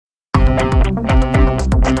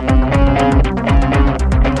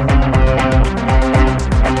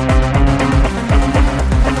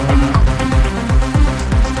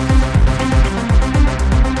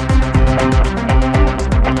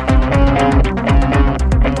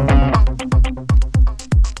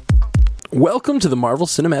Welcome to the Marvel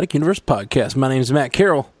Cinematic Universe podcast. My name is Matt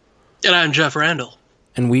Carroll. And I'm Jeff Randall.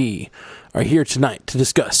 And we are here tonight to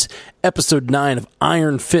discuss Episode 9 of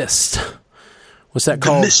Iron Fist. What's that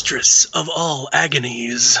called? The Mistress of All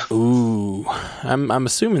Agonies. Ooh. I'm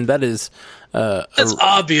assuming that is... That's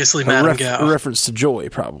obviously Madame Gao. A reference to Joy,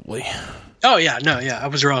 probably. Oh, yeah. No, yeah. I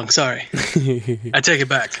was wrong. Sorry. I take it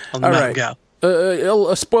back on the Madame Gao.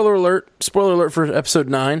 A spoiler alert for episode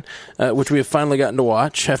 9, which we have finally gotten to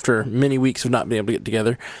watch after many weeks of not being able to get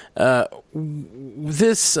together. I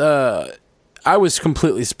was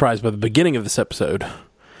completely surprised by the beginning of this episode.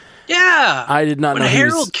 Yeah. I did not know when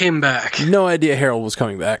Harold came back. No idea Harold was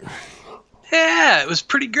coming back. Yeah, it was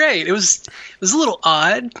pretty great. It was a little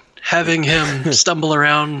odd having him stumble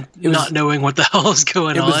around not knowing what the hell is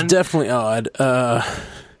going on. It was definitely odd.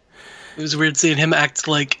 It was weird seeing him act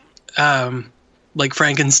like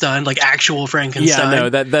Frankenstein, like actual Frankenstein. Yeah, no,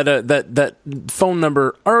 that phone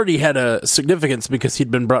number already had a significance because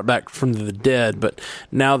he'd been brought back from the dead, but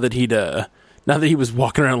now that he was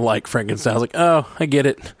walking around like Frankenstein, I was like, oh, I get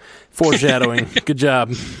it. Foreshadowing. Good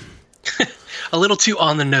job. A little too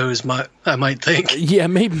on the nose, I might think. Yeah,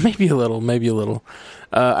 maybe a little.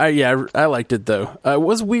 I liked it though. It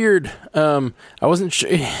was weird. I wasn't sure.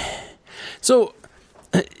 So,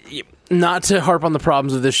 not to harp on the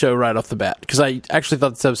problems of this show right off the bat, because I actually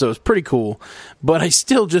thought this episode was pretty cool, but I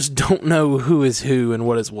still just don't know who is who and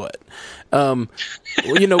what is what.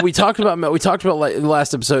 We talked about like the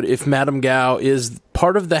last episode if Madame Gao is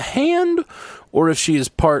part of the Hand or if she is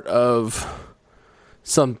part of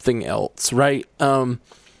something else, right?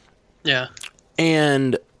 Yeah.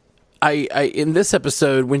 And I in this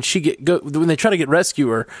episode when they try to get rescue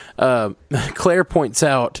her, Claire points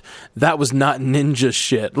out that was not ninja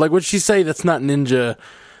shit. Like, what'd she say? That's not ninja.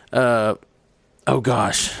 Oh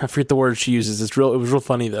gosh, I forget the word she uses. It was real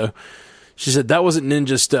funny though. She said that wasn't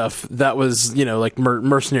ninja stuff. That was like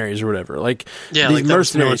mercenaries or whatever. Like, yeah, these like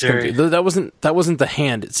mercenaries. That wasn't the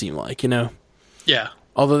Hand. It seemed like Yeah.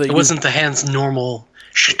 Although it wasn't the Hand's normal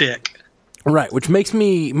shtick. Right, which makes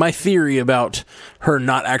my theory about her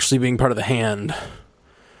not actually being part of the Hand.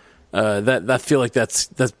 That I feel like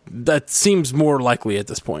that seems more likely at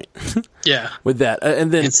this point. Yeah, with that,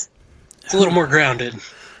 and then it's a little more grounded.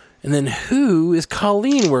 And then who is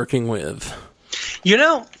Colleen working with?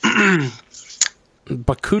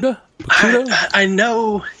 Bakuto. I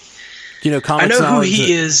know. Comics. I know who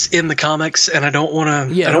he is in the comics, and I don't want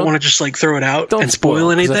to. Yeah, I don't want to just throw it out and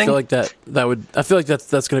spoil anything. I feel like I feel like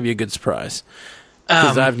that's going to be a good surprise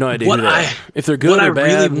because I have no idea if they're good or bad. What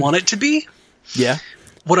I really want it to be. Yeah.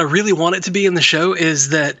 What I really want it to be in the show is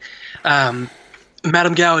that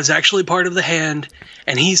Madame Gao is actually part of the Hand,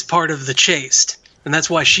 and he's part of the Chaste, and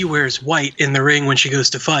that's why she wears white in the ring when she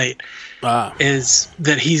goes to fight. Is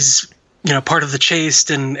that he's part of the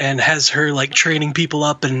Chaste and has her training people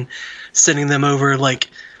up and sending them over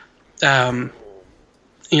ninja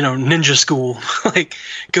school.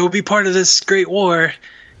 Go be part of this great war.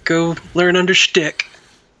 Go learn under shtick.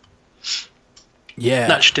 Yeah.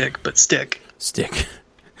 Not shtick, but stick. Stick.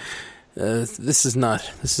 This is not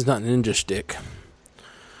ninja shtick.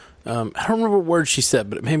 I don't remember what word she said,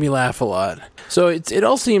 but it made me laugh a lot. So it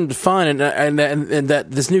all seemed fine, and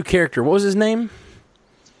that this new character, what was his name?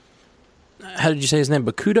 How did you say his name?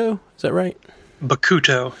 Bakuto? Is that right?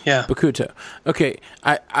 Bakuto, yeah. Bakuto. Okay,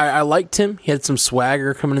 I liked him. He had some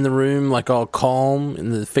swagger coming in the room, all calm in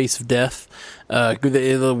the face of death.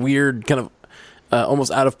 The weird kind of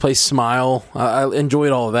almost out of place smile. I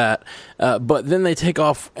enjoyed all of that. But then they take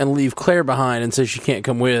off and leave Claire behind and say she can't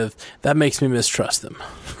come with. That makes me mistrust them.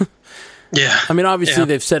 Yeah. I mean, obviously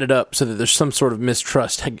they've set it up so that there's some sort of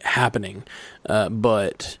mistrust happening,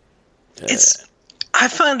 but I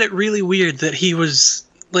found it really weird that he was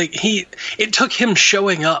it took him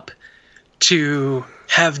showing up to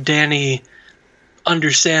have Danny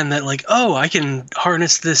understand that I can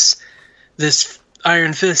harness this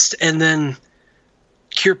Iron Fist and then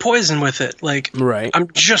cure poison with it. Right. I'm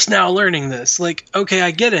just now learning this. Okay,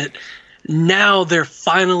 I get it. Now they're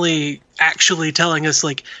finally actually telling us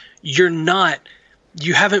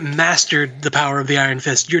you haven't mastered the power of the Iron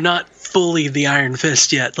Fist. You're not fully the Iron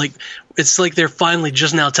Fist yet. It's they're finally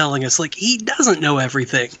just now telling us, he doesn't know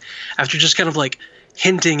everything. After just kind of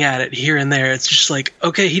hinting at it here and there, it's just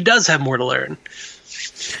okay, he does have more to learn.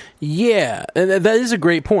 Yeah, and that is a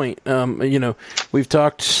great point. We've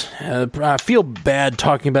talked. I feel bad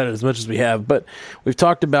talking about it as much as we have, but we've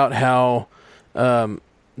talked about how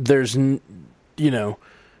there's, we're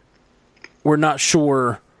not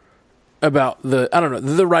sure about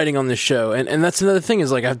the writing on this show, and that's another thing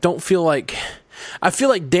is like I feel like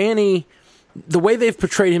Danny, the way they've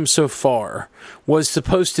portrayed him so far, was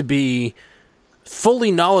supposed to be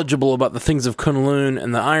fully knowledgeable about the things of Kunlun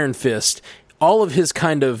and the Iron Fist. All of his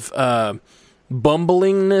kind of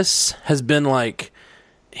bumblingness has been like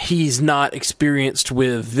he's not experienced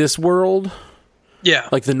with this world. Yeah.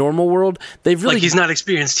 Like the normal world. They've really, like he's not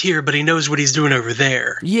experienced here, but he knows what he's doing over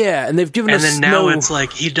there. Yeah, and they've given us and then now it's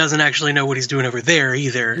like he doesn't actually know what he's doing over there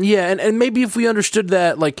either. Yeah, and maybe if we understood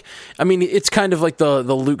that, like, I mean, it's kind of like the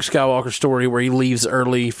Luke Skywalker story where he leaves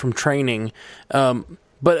early from training.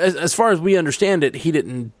 But as far as we understand it, he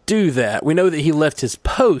didn't do that. We know that he left his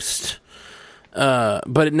post.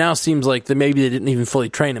 But it now seems like that maybe they didn't even fully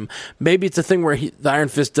train him. Maybe it's a thing where the Iron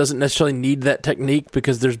Fist doesn't necessarily need that technique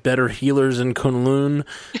because there's better healers in Kunlun.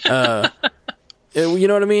 You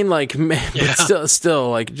know what I mean? Like, yeah. But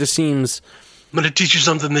still, like, it just seems. I'm going to teach you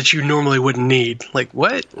something that you normally wouldn't need. Like,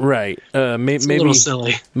 what? Right. It's maybe a little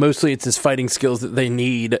silly. Mostly it's his fighting skills that they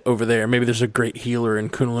need over there. Maybe there's a great healer in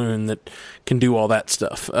Kunlun that can do all that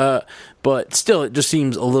stuff. But still, it just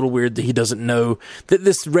seems a little weird that he doesn't know, that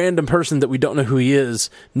this random person that we don't know who he is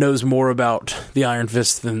knows more about the Iron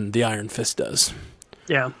Fist than the Iron Fist does.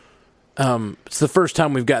 Yeah. It's the first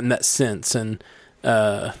time we've gotten that sense, and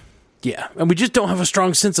yeah, and we just don't have a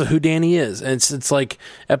strong sense of who Danny is. And it's like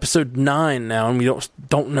episode 9 now, and we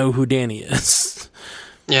don't know who Danny is.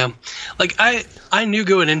 Yeah, like I knew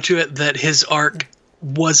going into it that his arc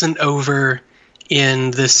wasn't over in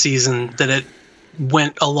this season, that it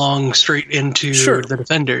went along straight into the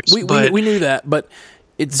Defenders. We knew that, but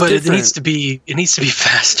it needs to be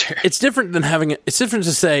faster. It's different than it's different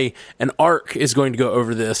to say an arc is going to go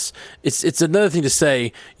over this. It's another thing to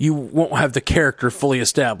say you won't have the character fully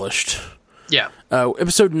established. Yeah.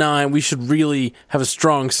 Episode 9, we should really have a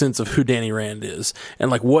strong sense of who Danny Rand is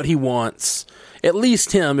and like what he wants. At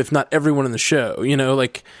least him, if not everyone in the show. You know,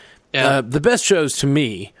 like the best shows to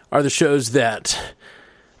me are the shows that.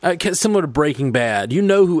 Similar to Breaking Bad, you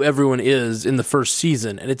know who everyone is in the first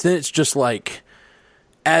season, and it's just like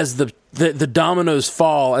as the dominoes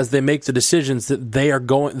fall, as they make the decisions that they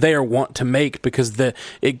are want to make, because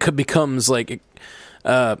becomes like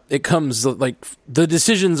it comes like the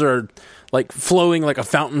decisions are like flowing like a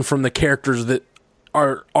fountain from the characters that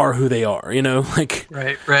are who they are, you know, like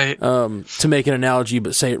right. To make an analogy,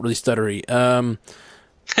 but say it really stuttery.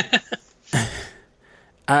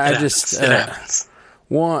 I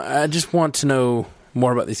just want to know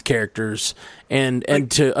more about these characters and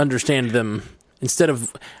to understand them instead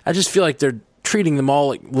of. I just feel like they're treating them all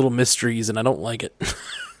like little mysteries, and I don't like it.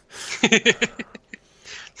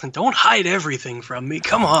 Don't hide everything from me.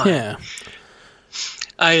 Come on. Yeah.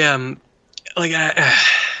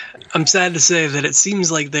 I'm sad to say that it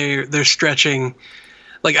seems like they're stretching.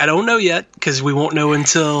 Like, I don't know yet because we won't know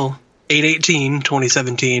until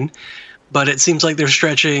 8/18/2017. But it seems like they're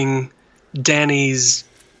stretching Danny's,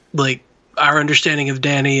 like, our understanding of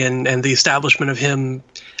Danny and the establishment of him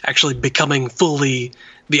actually becoming fully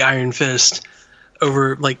the Iron Fist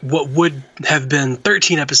over, like, what would have been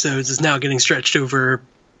 13 episodes is now getting stretched over,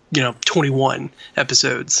 21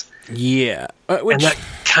 episodes. Yeah. And that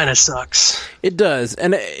kind of sucks. It does.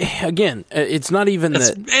 And again, it's not even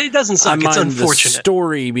that... It doesn't suck, it's unfortunate. The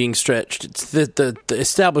story being stretched. It's the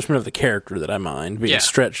establishment of the character that I mind being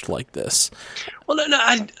stretched like this. Well, no,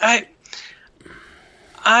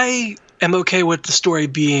 I am okay with the story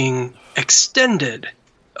being extended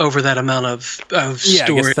over that amount of story. I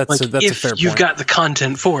guess that's a fair point. You've got the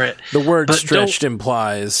content for it. The word stretched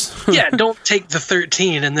implies. Yeah, don't take the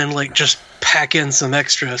 13 and then like just pack in some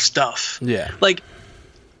extra stuff. Yeah. Like,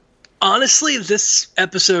 honestly, this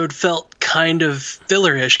episode felt kind of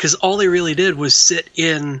fillerish because all they really did was sit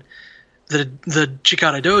in the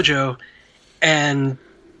Chikara Dojo and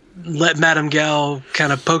let Madame Gao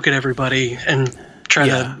kind of poke at everybody and try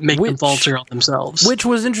to make them falter on themselves. Which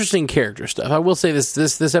was interesting character stuff. I will say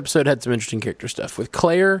this episode had some interesting character stuff. With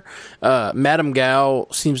Claire, Madame Gao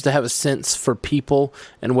seems to have a sense for people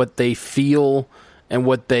and what they feel and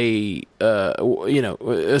what they,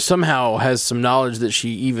 somehow has some knowledge that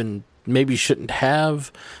she even maybe shouldn't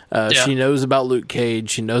have. She knows about Luke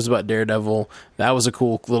Cage. She knows about Daredevil. That was a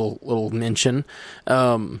cool little mention.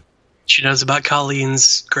 She knows about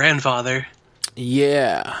Colleen's grandfather.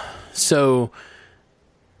 Yeah. So...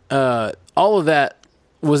 all of that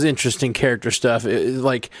was interesting character stuff.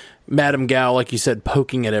 Like Madame Gao, like you said,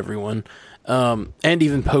 poking at everyone. and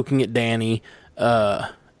even poking at Danny.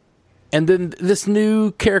 And then this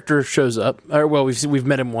new character shows up. Or, well, we've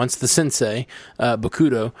met him once, the sensei,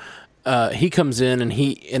 Bakudo. He comes in,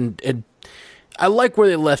 and I like where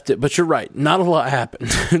they left it, but you're right. Not a lot happened.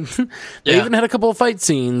 They even had a couple of fight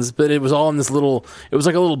scenes, but it was all in this little... It was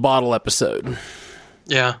like a little bottle episode.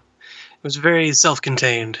 Yeah. It was very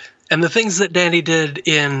self-contained. And the things that Danny did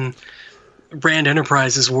in Rand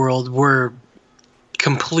Enterprises world were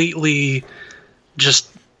completely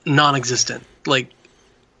just non-existent. Like...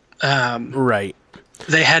 right.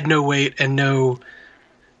 They had no weight and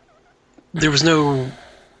there was no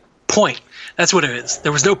point. That's what it is.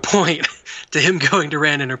 There was no point to him going to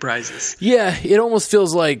Rand Enterprises. Yeah, it almost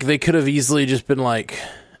feels like they could have easily just been like,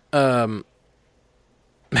 they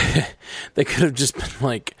could have just been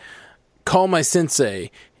like, call my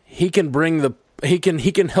sensei. He can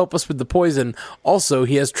help us with the poison. Also,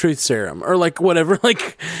 he has truth serum or like whatever.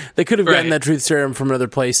 Like they could have gotten that truth serum from another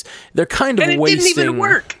place. They're kind of wasting. It didn't even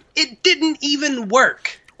work. It didn't even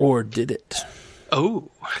work. Or did it?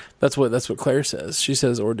 Oh, that's what Claire says. She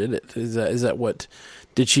says, "Or did it?" Is that what?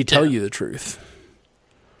 Did she tell you the truth?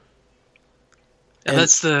 And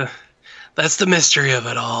that's the mystery of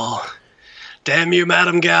it all. Damn you,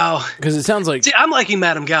 Madame Gao. Because it sounds like... See, I'm liking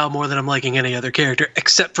Madame Gao more than I'm liking any other character,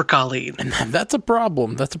 except for Colleen. And that's a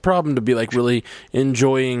problem. That's a problem to be like really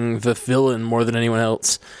enjoying the villain more than anyone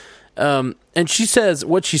else. And she says...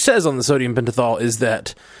 What she says on the sodium pentothal is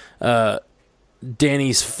that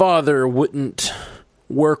Danny's father wouldn't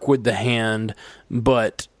work with the hand,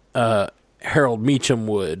 but Harold Meacham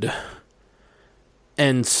would.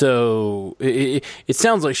 And so it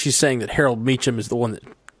sounds like she's saying that Harold Meacham is the one that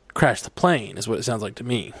crashed the plane, is what it sounds like to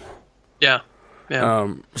me. Yeah.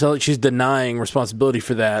 So like she's denying responsibility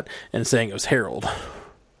for that and saying it was Harold.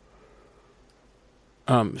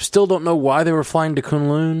 Still don't know why they were flying to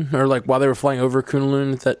Kunlun, or like why they were flying over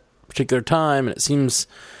Kunlun at that particular time, and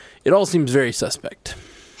it all seems very suspect.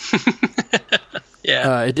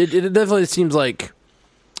 Yeah. It definitely seems like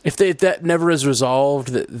if that never is resolved,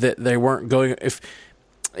 that they weren't going, if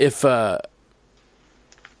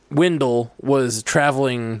Wendell was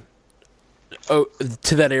traveling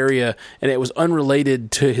to that area and it was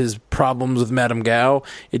unrelated to his problems with Madame Gao,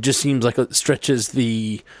 it just seems like it stretches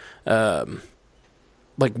the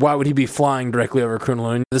like why would he be flying directly over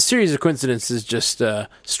Kunlun? The series of coincidences just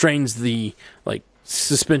strains the like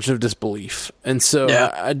suspension of disbelief, and so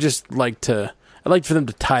I just I'd like for them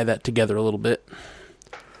to tie that together a little bit.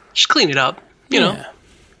 Just clean it up, you know,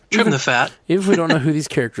 trim the fat. Even if we don't know who these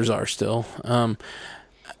characters are still.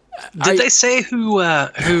 Did they say who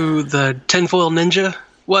the tinfoil ninja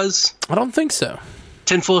was? I don't think so.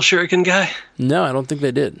 Tinfoil shuriken guy? No, I don't think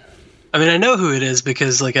they did. I mean, I know who it is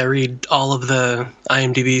because like I read all of the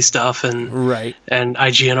IMDb stuff and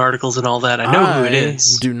IGN articles and all that. I know who it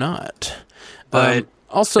is. Do not. But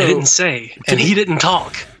also, they didn't say, and he didn't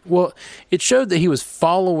talk. Well, it showed that he was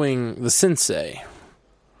following the sensei.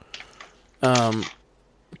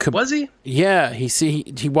 Was he? Yeah,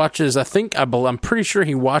 he watches. I'm pretty sure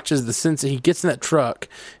he watches the sensei. He gets in that truck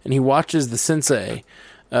and he watches the sensei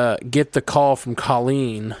get the call from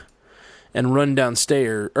Colleen and run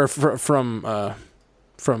downstairs, or from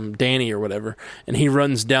Danny or whatever. And he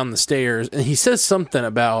runs down the stairs and he says something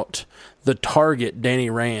about the target, Danny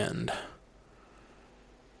Rand.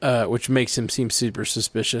 Which makes him seem super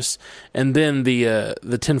suspicious. And then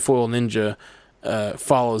the tinfoil ninja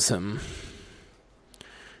follows him.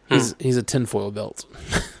 He's a tinfoil belt.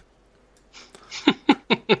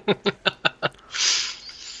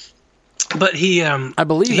 But he, I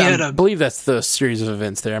believe that's the series of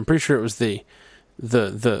events there. I'm pretty sure it was the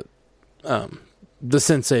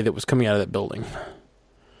sensei that was coming out of that building.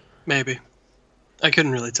 Maybe. I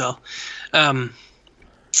couldn't really tell.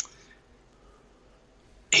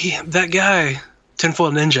 That guy,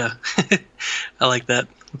 Tinfoil Ninja, I like that.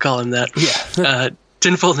 We'll call him that. Yeah.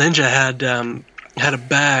 Tinfoil Ninja had a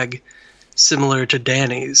bag similar to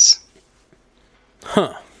Danny's.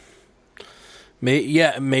 Huh.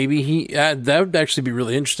 Maybe he... that would actually be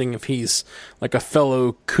really interesting if he's like a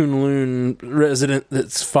fellow Kunlun resident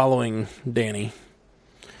that's following Danny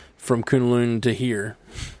from Kunlun to here.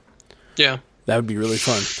 Yeah. That would be really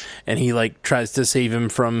fun. And he like tries to save him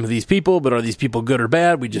from these people, but are these people good or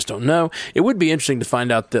bad? We just don't know. It would be interesting to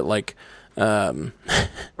find out that like... or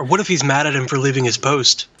what if he's mad at him for leaving his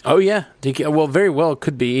post? Oh yeah. Well, very well it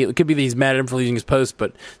could be. It could be that he's mad at him for leaving his post,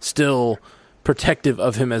 but still protective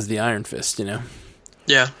of him as the Iron Fist, you know?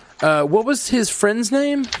 Yeah. What was his friend's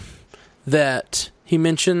name that he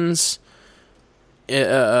mentions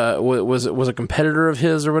was a competitor of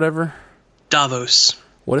his or whatever? Davos.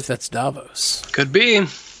 What if that's Davos? Could be. All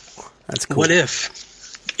That's cool. What if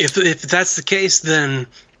that's the case, then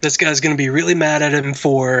this guy's going to be really mad at him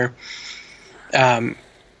for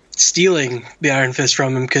stealing the Iron Fist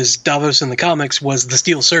from him, because Davos in the comics was the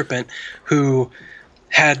Steel Serpent who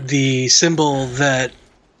had the symbol that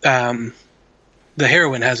the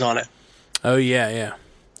heroine has on it. Oh, yeah.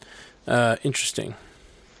 Interesting.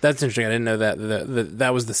 That's interesting. I didn't know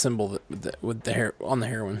that was the symbol that with the hair on the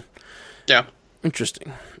heroine. Yeah.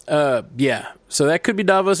 Interesting. Yeah. So that could be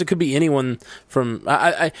Davos. It could be anyone from.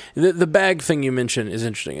 The bag thing you mentioned is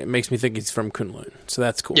interesting. It makes me think he's from Kunlun. So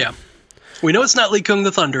that's cool. Yeah. We know it's not Lee Kung the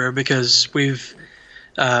Thunderer because we've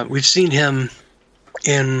seen him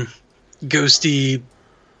in ghosty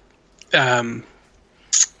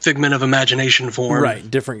figment of imagination form. Right.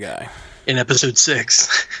 Different guy. In episode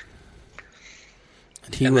 6.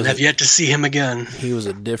 And then have yet to see him again. He was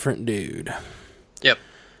a different dude. Yep.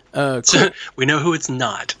 Cool. So we know who it's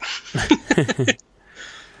not.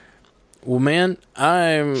 Well, man,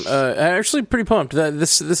 I'm actually pretty pumped.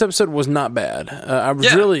 This episode was not bad. I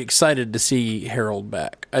was really excited to see Harold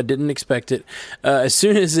back. I didn't expect it. As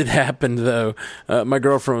soon as it happened, though, my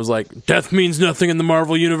girlfriend was like, "Death means nothing in the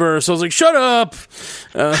Marvel Universe." I was like, "Shut up!"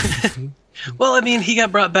 Well, I mean, he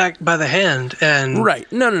got brought back by the hand, and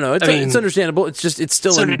right. No. It's understandable. It's just it's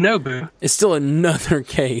still so did Nobu. It's still another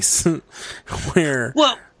case where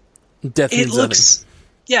death means nothing.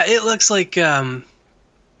 Yeah, it looks like.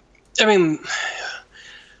 I mean,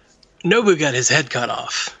 Nobu got his head cut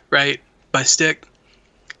off, right, by Stick,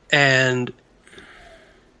 and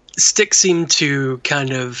Stick seemed to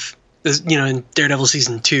kind of, in Daredevil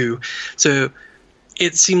season 2, so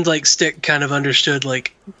it seemed like Stick kind of understood,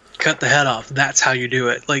 like, cut the head off. That's how you do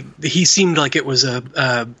it. Like, he seemed like it was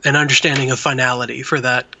an understanding of finality for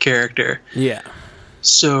that character. Yeah.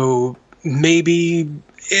 So maybe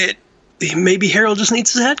Harold just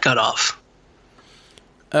needs his head cut off.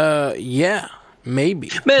 Yeah, maybe.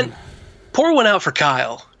 Man, pour one out for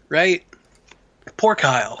Kyle, right? Poor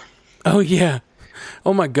Kyle. Oh, yeah.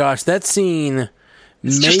 Oh, my gosh. That scene...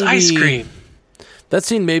 It's just ice cream. That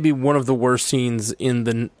scene may be one of the worst scenes in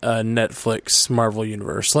the Netflix Marvel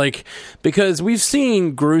Universe. Like, because we've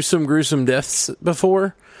seen gruesome deaths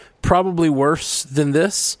before. Probably worse than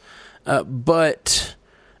this. But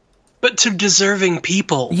to deserving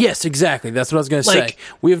people. Yes, exactly. That's what I was going to say.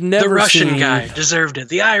 We have never the Russian seen... guy deserved it.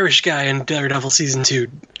 The Irish guy in Daredevil season 2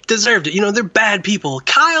 deserved it. They're bad people.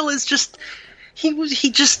 Kyle is just he's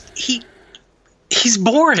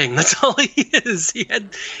boring. That's all he is.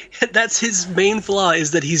 That's his main flaw, is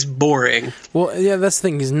that he's boring. Well, yeah, that's the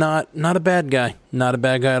thing. He's not a bad guy. Not a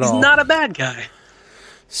bad guy at all. He's not a bad guy.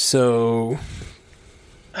 So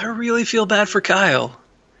I really feel bad for Kyle.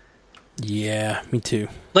 Yeah, me too.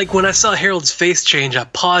 Like, when I saw Harold's face change, I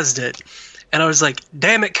paused it, and I was like,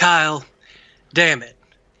 damn it, Kyle. Damn it.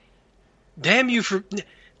 Damn you for...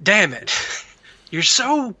 Damn it. You're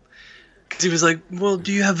so... Because he was like, well,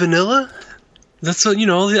 do you have vanilla? That's what, I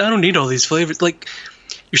don't need all these flavors. Like,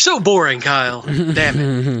 you're so boring, Kyle. Damn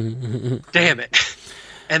it. Damn it.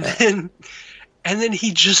 And then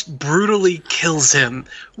he just brutally kills him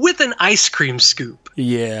with an ice cream scoop.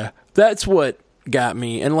 Yeah, that's what got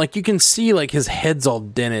me. And like, you can see like his head's all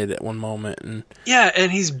dented at one moment, and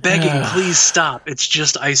and he's begging, please stop, it's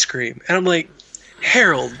just ice cream. And I'm like,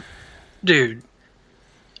 Harold, dude,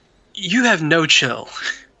 you have no chill.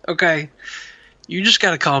 Okay, you just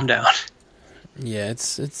gotta calm down. Yeah,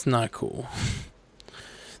 it's not cool.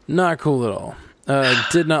 Not cool at all.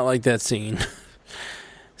 Did not like that scene.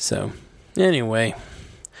 So anyway,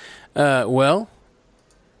 well,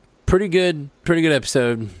 pretty good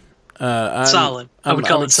episode. Solid. I would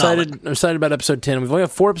call it solid. I'm excited about episode 10. We've only got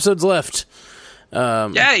 4 episodes left.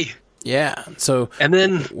 Yay! Yeah. So, and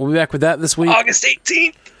then we'll be back with that this week. August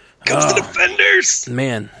 18th comes the Defenders.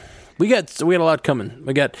 Man, we got a lot coming.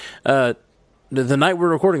 We got the night we're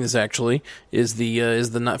recording this actually is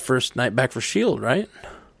the first night back for Shield, right?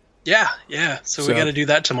 Yeah. So we got to do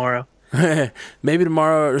that tomorrow. Maybe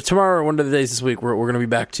tomorrow or one of the days this week we're going to be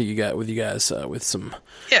back to you guys with some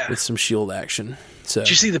Shield action. So, did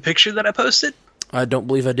you see the picture that I posted? I don't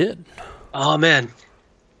believe I did. Oh man,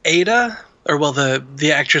 Ada,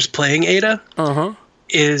 the actress playing Ada,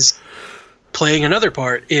 is playing another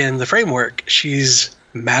part in the framework. She's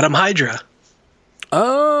Madam Hydra.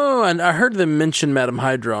 Oh, and I heard them mention Madam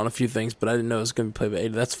Hydra on a few things, but I didn't know it was going to be played by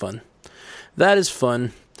Ada. That's fun. That is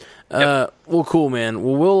fun. Yep. Well, cool, man.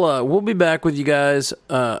 Well, we'll be back with you guys.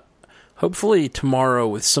 Hopefully tomorrow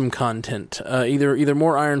with some content. Either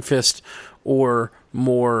more Iron Fist or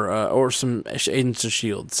more or some Agents of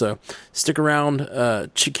S.H.I.E.L.D. So stick around.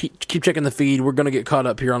 Keep checking the feed. We're going to get caught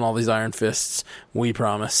up here on all these Iron Fists. We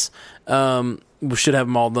promise. we should have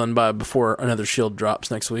them all done by before another Shield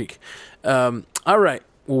drops next week. All right.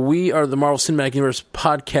 We are the Marvel Cinematic Universe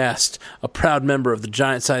podcast, a proud member of the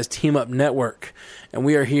Giant Size Team Up Network. And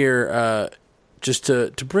we are here just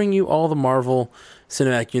to bring you all the Marvel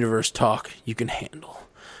Cinematic Universe talk you can handle.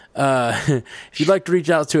 If you'd like to reach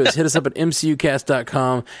out to us, hit us up at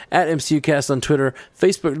mcucast.com, at mcucast on Twitter,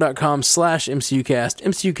 facebook.com/mcucast,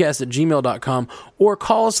 mcucast@gmail.com, or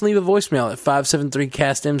call us and leave a voicemail at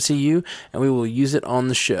 573-CAST-MCU, and we will use it on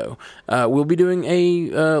the show. We'll be doing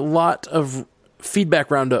a lot of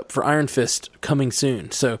feedback roundup for Iron Fist coming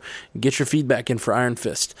soon, so get your feedback in for Iron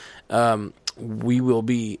Fist. We will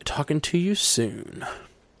be talking to you soon.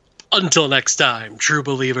 Until next time, true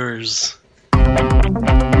believers.